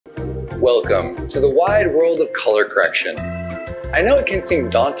Welcome to the wide world of color correction. I know it can seem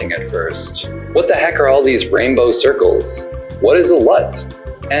daunting at first. What the heck are all these rainbow circles? What is a LUT?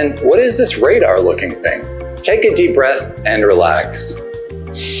 And what is this radar looking thing? Take a deep breath and relax.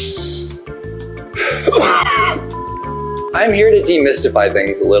 I'm here to demystify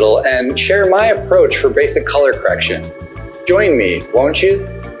things a little and share my approach for basic color correction. Join me, won't you?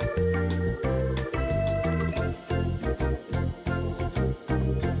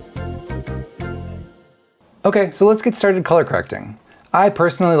 Okay, so let's get started color correcting. I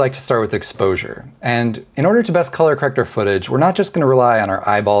personally like to start with exposure. And in order to best color correct our footage, we're not just going to rely on our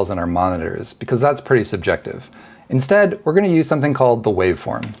eyeballs and our monitors, because that's pretty subjective. Instead, we're going to use something called the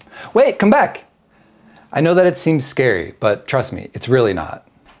waveform. Wait, come back! I know that it seems scary, but trust me, it's really not.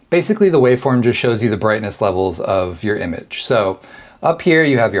 Basically, the waveform just shows you the brightness levels of your image. So up here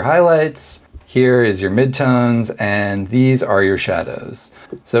you have your highlights, here is your midtones, and these are your shadows.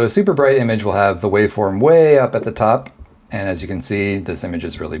 So a super bright image will have the waveform way up at the top, and as you can see, this image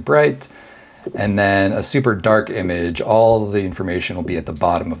is really bright. And then a super dark image, all of the information will be at the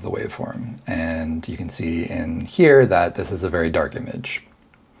bottom of the waveform. And you can see in here that this is a very dark image.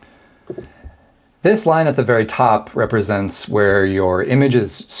 This line at the very top represents where your image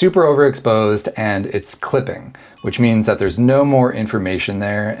is super overexposed and it's clipping, which means that there's no more information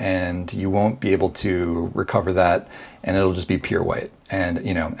there and you won't be able to recover that, and it'll just be pure white. And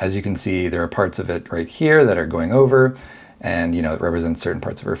as you can see, there are parts of it right here that are going over, and it represents certain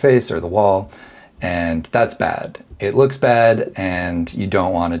parts of her face or the wall, and that's bad. It looks bad and you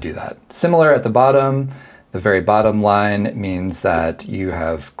don't want to do that. Similar at the bottom, the very bottom line means that you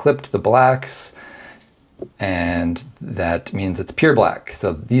have clipped the blacks, and that means it's pure black.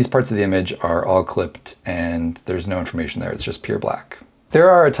 So these parts of the image are all clipped and there's no information there, it's just pure black. There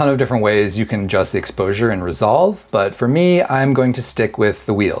are a ton of different ways you can adjust the exposure in Resolve, but for me, I'm going to stick with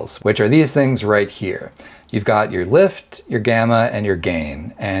the wheels, which are these things right here. You've got your lift, your gamma, and your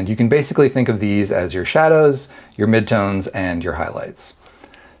gain, and you can basically think of these as your shadows, your midtones, and your highlights.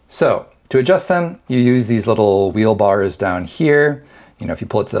 So to adjust them, you use these little wheel bars down here. If you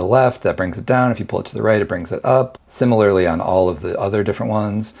pull it to the left, that brings it down. If you pull it to the right, it brings it up. Similarly on all of the other different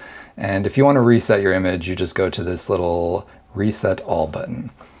ones. And if you want to reset your image, you just go to this little Reset All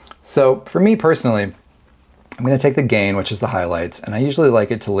button. So for me personally, I'm going to take the gain, which is the highlights, and I usually like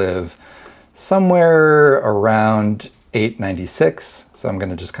it to live somewhere around 896. So I'm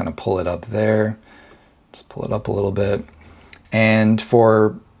going to just kind of pull it up there. Just pull it up a little bit. And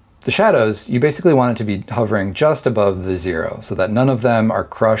for the shadows, you basically want it to be hovering just above the 0 so that none of them are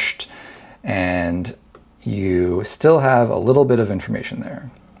crushed and you still have a little bit of information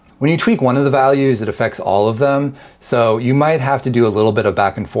there. When you tweak one of the values, it affects all of them, so you might have to do a little bit of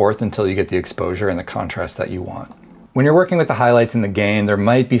back and forth until you get the exposure and the contrast that you want. When you're working with the highlights and the gain, there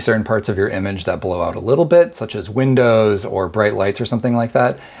might be certain parts of your image that blow out a little bit, such as windows or bright lights or something like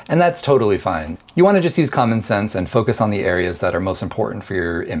that, and that's totally fine. You want to just use common sense and focus on the areas that are most important for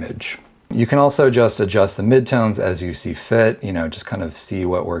your image. You can also just adjust the midtones as you see fit, just kind of see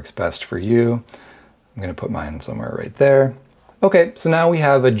what works best for you. I'm going to put mine somewhere right there. Okay, so now we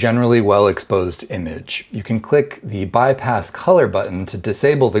have a generally well exposed image. You can click the bypass color button to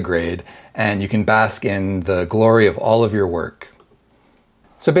disable the grade, and you can bask in the glory of all of your work.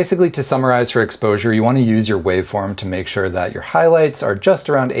 So basically, to summarize for exposure, you want to use your waveform to make sure that your highlights are just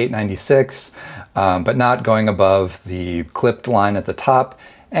around 896, but not going above the clipped line at the top.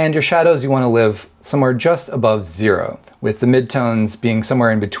 And your shadows, you want to live somewhere just above 0, with the midtones being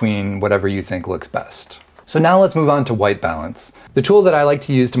somewhere in between whatever you think looks best. So now let's move on to white balance. The tool that I like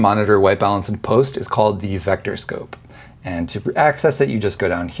to use to monitor white balance in post is called the vector scope. And to access it, you just go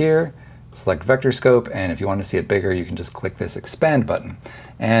down here, select vector scope, and if you want to see it bigger, you can just click this expand button.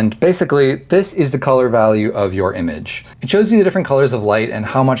 And basically, this is the color value of your image. It shows you the different colors of light and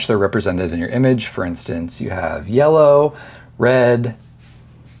how much they're represented in your image. For instance, you have yellow, red,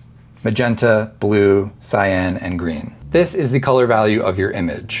 magenta, blue, cyan, and green. This is the color value of your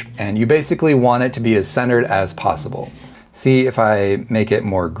image, and you basically want it to be as centered as possible. See, if I make it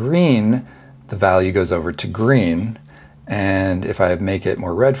more green, the value goes over to green, and if I make it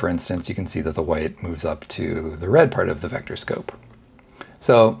more red, for instance, you can see that the white moves up to the red part of the vector scope.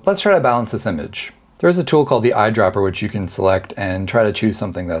 So let's try to balance this image. There's a tool called the eyedropper, which you can select and try to choose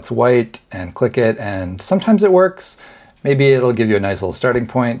something that's white and click it, and sometimes it works. Maybe it'll give you a nice little starting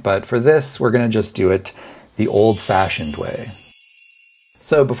point, but for this, we're going to just do it the old-fashioned way.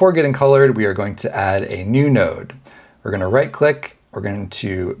 So before getting colored, we are going to add a new node. We're going to right-click, we're going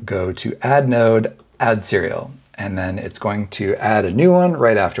to go to Add Node, Add Serial, and then it's going to add a new one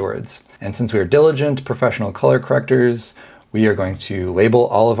right afterwards. And since we are diligent professional color correctors, we are going to label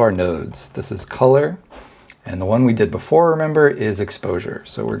all of our nodes. This is color, and the one we did before, remember, is exposure.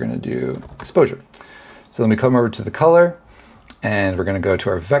 So we're going to do exposure. So then we come over to the color, and we're going to go to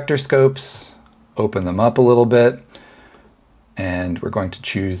our vector scopes, open them up a little bit, and we're going to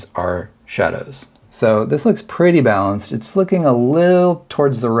choose our shadows. So this looks pretty balanced. It's looking a little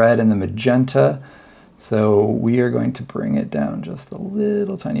towards the red and the magenta. So we are going to bring it down just a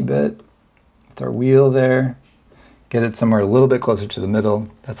little tiny bit with our wheel there. Get it somewhere a little bit closer to the middle.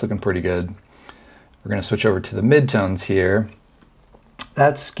 That's looking pretty good. We're going to switch over to the midtones here.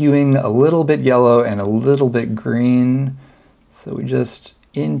 That's skewing a little bit yellow and a little bit green. So we just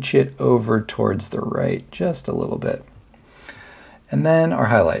inch it over towards the right just a little bit. And then our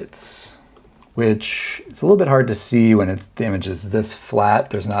highlights, which is a little bit hard to see when the image is this flat.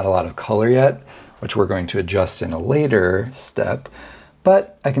 There's not a lot of color yet, which we're going to adjust in a later step.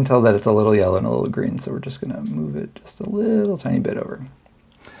 But I can tell that it's a little yellow and a little green, so we're just going to move it just a little tiny bit over.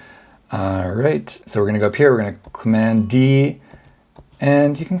 All right, so we're going to go up here. We're going to Command D,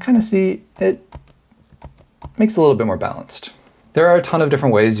 and you can kind of see it makes it a little bit more balanced. There are a ton of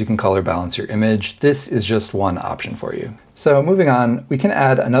different ways you can color balance your image. This is just one option for you. So moving on, we can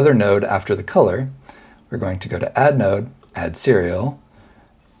add another node after the color. We're going to go to Add Node, Add Serial.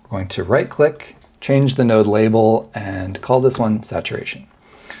 We're going to right-click, change the node label, and call this one Saturation.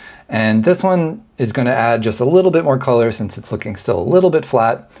 And this one is going to add just a little bit more color since it's looking still a little bit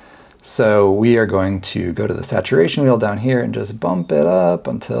flat. So we are going to go to the saturation wheel down here and just bump it up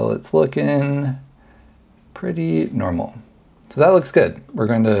until it's looking pretty normal. So that looks good. We're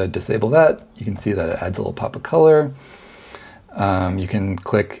going to disable that. You can see that it adds a little pop of color. You can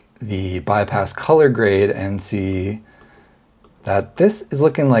click the bypass color grade and see that this is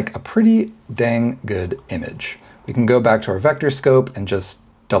looking like a pretty dang good image. We can go back to our vector scope and just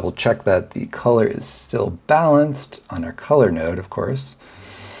double check that the color is still balanced on our color node, of course.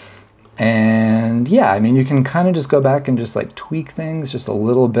 And yeah, I mean, you can kind of just go back and just like tweak things just a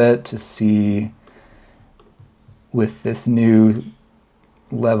little bit to see with this new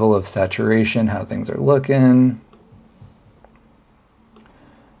level of saturation how things are looking.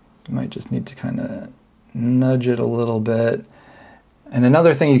 You might just need to kind of nudge it a little bit. And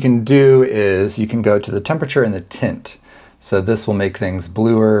another thing you can do is you can go to the temperature and the tint. So this will make things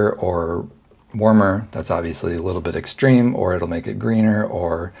bluer or warmer. That's obviously a little bit extreme, or it'll make it greener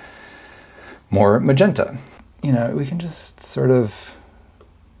or more magenta. You know, we can just sort of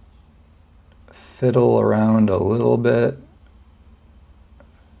fiddle around a little bit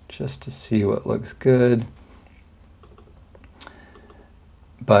just to see what looks good.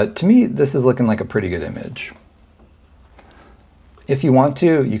 But to me, this is looking like a pretty good image. If you want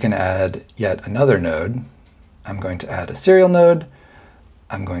to, you can add yet another node. I'm going to add a serial node.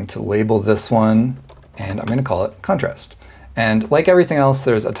 I'm going to label this one, and I'm going to call it contrast. And like everything else,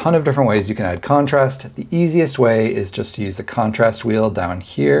 there's a ton of different ways you can add contrast. The easiest way is just to use the contrast wheel down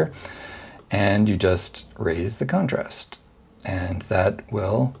here, and you just raise the contrast. And that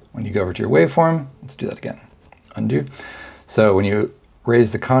will, when you go over to your waveform, let's do that again, undo. So when you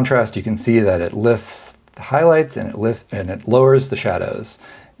raise the contrast, you can see that it lifts the highlights and it lowers the shadows,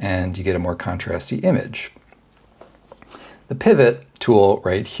 and you get a more contrasty image. The pivot tool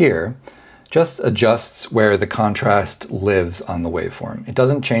right here just adjusts where the contrast lives on the waveform. It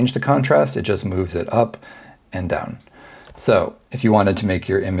doesn't change the contrast, it just moves it up and down. So if you wanted to make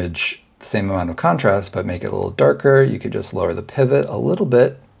your image the same amount of contrast but make it a little darker, you could just lower the pivot a little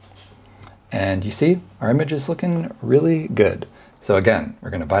bit, and you see our image is looking really good. So again,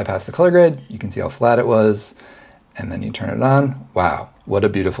 we're going to bypass the color grade. You can see how flat it was, and then you turn it on. Wow, what a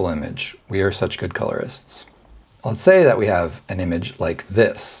beautiful image. We are such good colorists. Let's say that we have an image like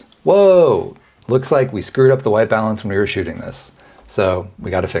this. Whoa, looks like we screwed up the white balance when we were shooting this. So we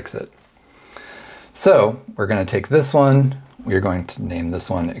got to fix it. So we're going to take this one. We're going to name this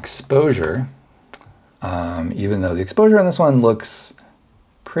one exposure, even though the exposure on this one looks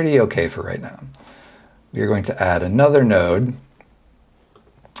pretty okay for right now. We are going to add another node,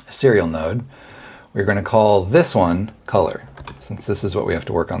 a serial node. We're going to call this one color, since this is what we have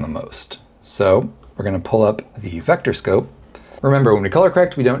to work on the most. So we're going to pull up the vector scope. Remember, when we color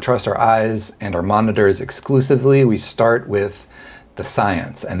correct, we don't trust our eyes and our monitors exclusively. We start with the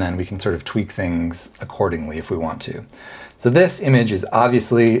science, and then we can sort of tweak things accordingly if we want to. So this image is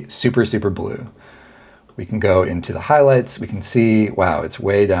obviously super, super blue. We can go into the highlights. We can see, wow, it's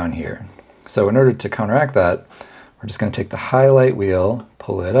way down here. So in order to counteract that, we're just going to take the highlight wheel,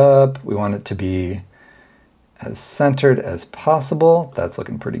 pull it up. We want it to be as centered as possible. That's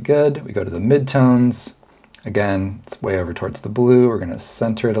looking pretty good. We go to the midtones. Again, it's way over towards the blue. We're going to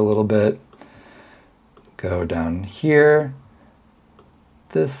center it a little bit. Go down here,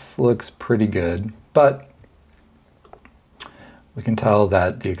 this looks pretty good, but we can tell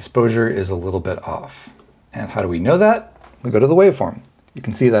that the exposure is a little bit off. And how do we know that? We go to the waveform. You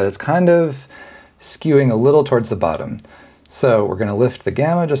can see that it's kind of skewing a little towards the bottom. So we're going to lift the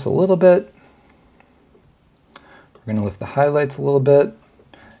gamma just a little bit. We're going to lift the highlights a little bit.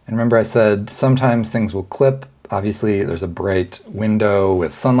 And remember I said sometimes things will clip. Obviously there's a bright window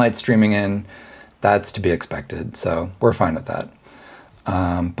with sunlight streaming in. That's to be expected, so we're fine with that.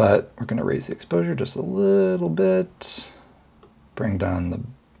 But we're going to raise the exposure just a little bit. Bring down the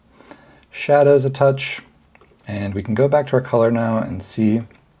shadows a touch. And we can go back to our color now and see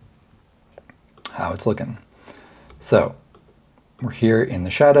how it's looking. So we're here in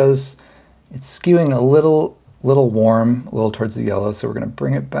the shadows. It's skewing a little warm, a little towards the yellow, so we're going to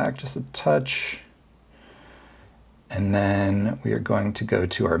bring it back just a touch. And then we are going to go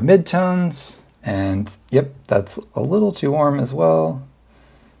to our midtones, and yep, that's a little too warm as well.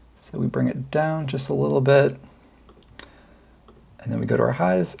 So we bring it down just a little bit. And then we go to our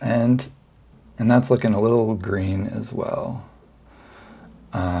highs, and that's looking a little green as well.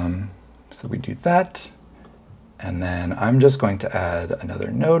 So we do that, and then I'm just going to add another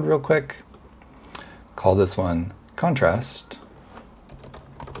node real quick. Call this one contrast.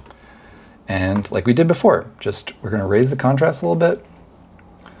 And like we did before, we're going to raise the contrast a little bit.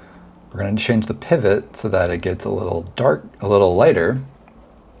 We're going to change the pivot so that it gets a little dark, a little lighter.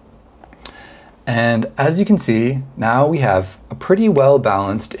 And as you can see, now we have a pretty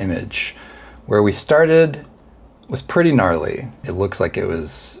well-balanced image. Where we started was pretty gnarly. It looks like it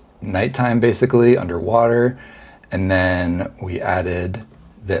was nighttime basically, underwater, and then we added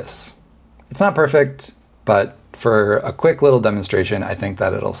this. It's not perfect, but for a quick little demonstration, I think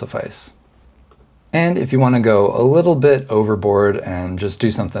that it'll suffice. And if you want to go a little bit overboard and just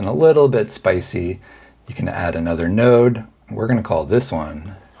do something a little bit spicy, you can add another node. We're going to call this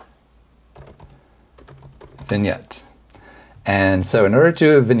one vignette. And so in order to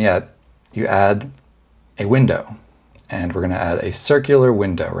do a vignette, you add a window, and we're going to add a circular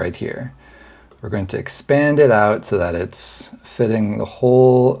window right here. We're going to expand it out so that it's fitting the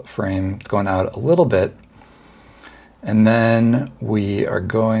whole frame. It's going out a little bit. And then we are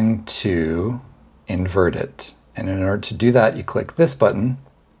going to invert it. And in order to do that, you click this button.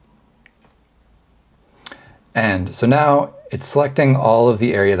 And so now it's selecting all of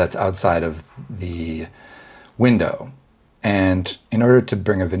the area that's outside of the window. And in order to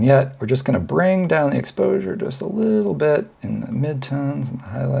bring a vignette, we're just going to bring down the exposure just a little bit in the midtones and the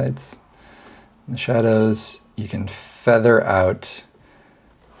highlights and the shadows. You can feather out,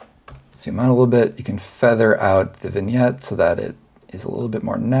 zoom out a little bit, you can feather out the vignette so that it is a little bit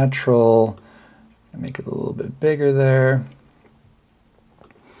more natural. Make it a little bit bigger there.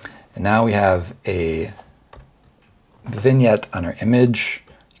 And now we have a vignette on our image.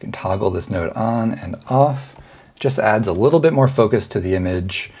 You can toggle this node on and off. Just adds a little bit more focus to the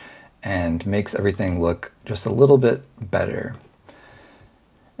image and makes everything look just a little bit better.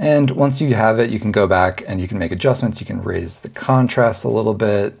 And once you have it, you can go back and you can make adjustments. You can raise the contrast a little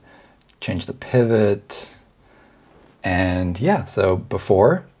bit, change the pivot, and yeah, so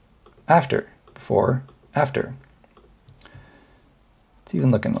before, after, before, after. It's even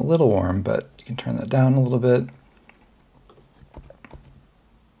looking a little warm, but you can turn that down a little bit.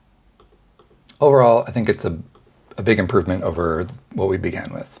 Overall, I think it's a big improvement over what we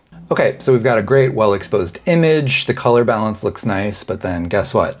began with. Okay, so we've got a great well-exposed image. The color balance looks nice, but then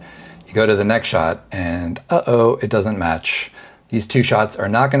guess what? You go to the next shot and uh-oh, it doesn't match. These two shots are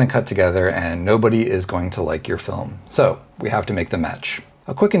not going to cut together and nobody is going to like your film. So we have to make them match.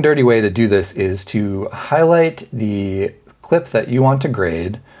 A quick and dirty way to do this is to highlight the clip that you want to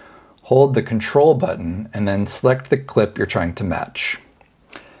grade, hold the Control button, and then select the clip you're trying to match.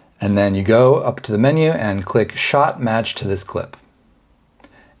 And then you go up to the menu and click Shot Match to this clip.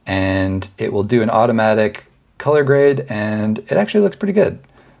 And it will do an automatic color grade, and it actually looks pretty good.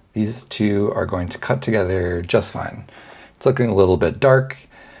 These two are going to cut together just fine. It's looking a little bit dark,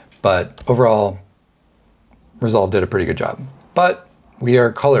 but overall, Resolve did a pretty good job. But we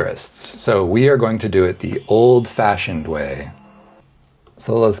are colorists, so we are going to do it the old-fashioned way.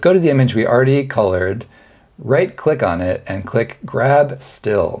 So let's go to the image we already colored, right-click on it, and click Grab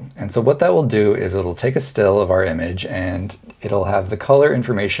Still. And so what that will do is it'll take a still of our image, and it'll have the color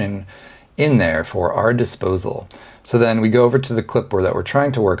information in there for our disposal. So then we go over to the clipboard that we're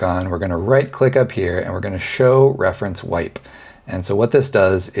trying to work on. We're going to right-click up here, and we're going to show reference wipe. And so what this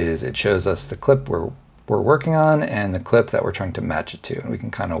does is it shows us the clip we're working on and the clip that we're trying to match it to. And we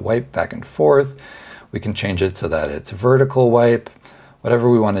can kind of wipe back and forth. We can change it so that it's vertical wipe, whatever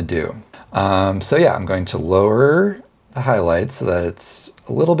we want to do. So yeah, I'm going to lower the highlights so that it's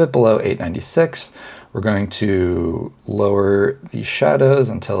a little bit below 896. We're going to lower the shadows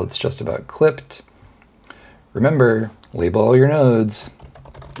until it's just about clipped. Remember, label all your nodes.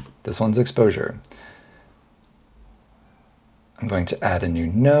 This one's exposure. I'm going to add a new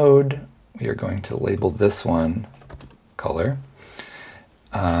node. We are going to label this one color.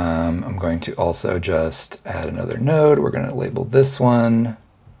 I'm going to also just add another node. We're going to label this one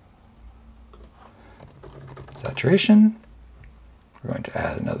saturation. We're going to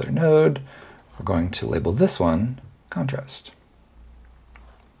add another node. We're going to label this one contrast.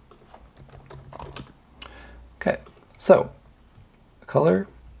 Okay, so the color,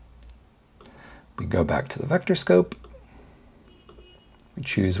 we go back to the vector scope. We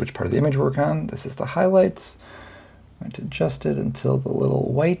choose which part of the image we're working on. This is the highlights. I'm going to adjust it until the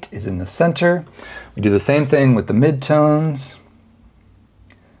little white is in the center. We do the same thing with the midtones.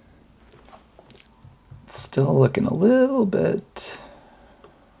 It's still looking a little bit.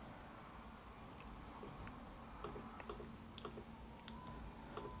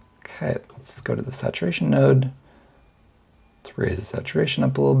 Okay, let's go to the saturation node. Let's raise the saturation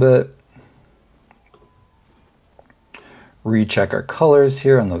up a little bit. Recheck our colors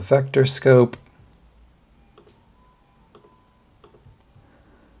here on the vector scope.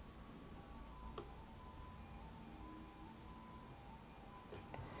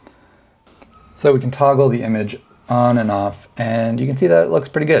 So we can toggle the image on and off, and you can see that it looks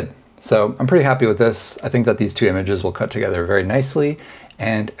pretty good. So I'm pretty happy with this. I think that these two images will cut together very nicely,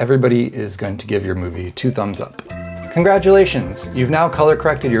 and everybody is going to give your movie 2 thumbs up. Congratulations! You've now color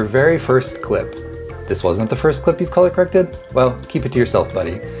corrected your very first clip. This wasn't the first clip you've color corrected? Well, keep it to yourself,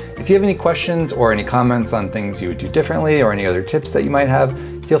 buddy. If you have any questions or any comments on things you would do differently or any other tips that you might have,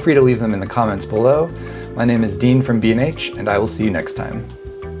 feel free to leave them in the comments below. My name is Dean from B&H, and I will see you next time.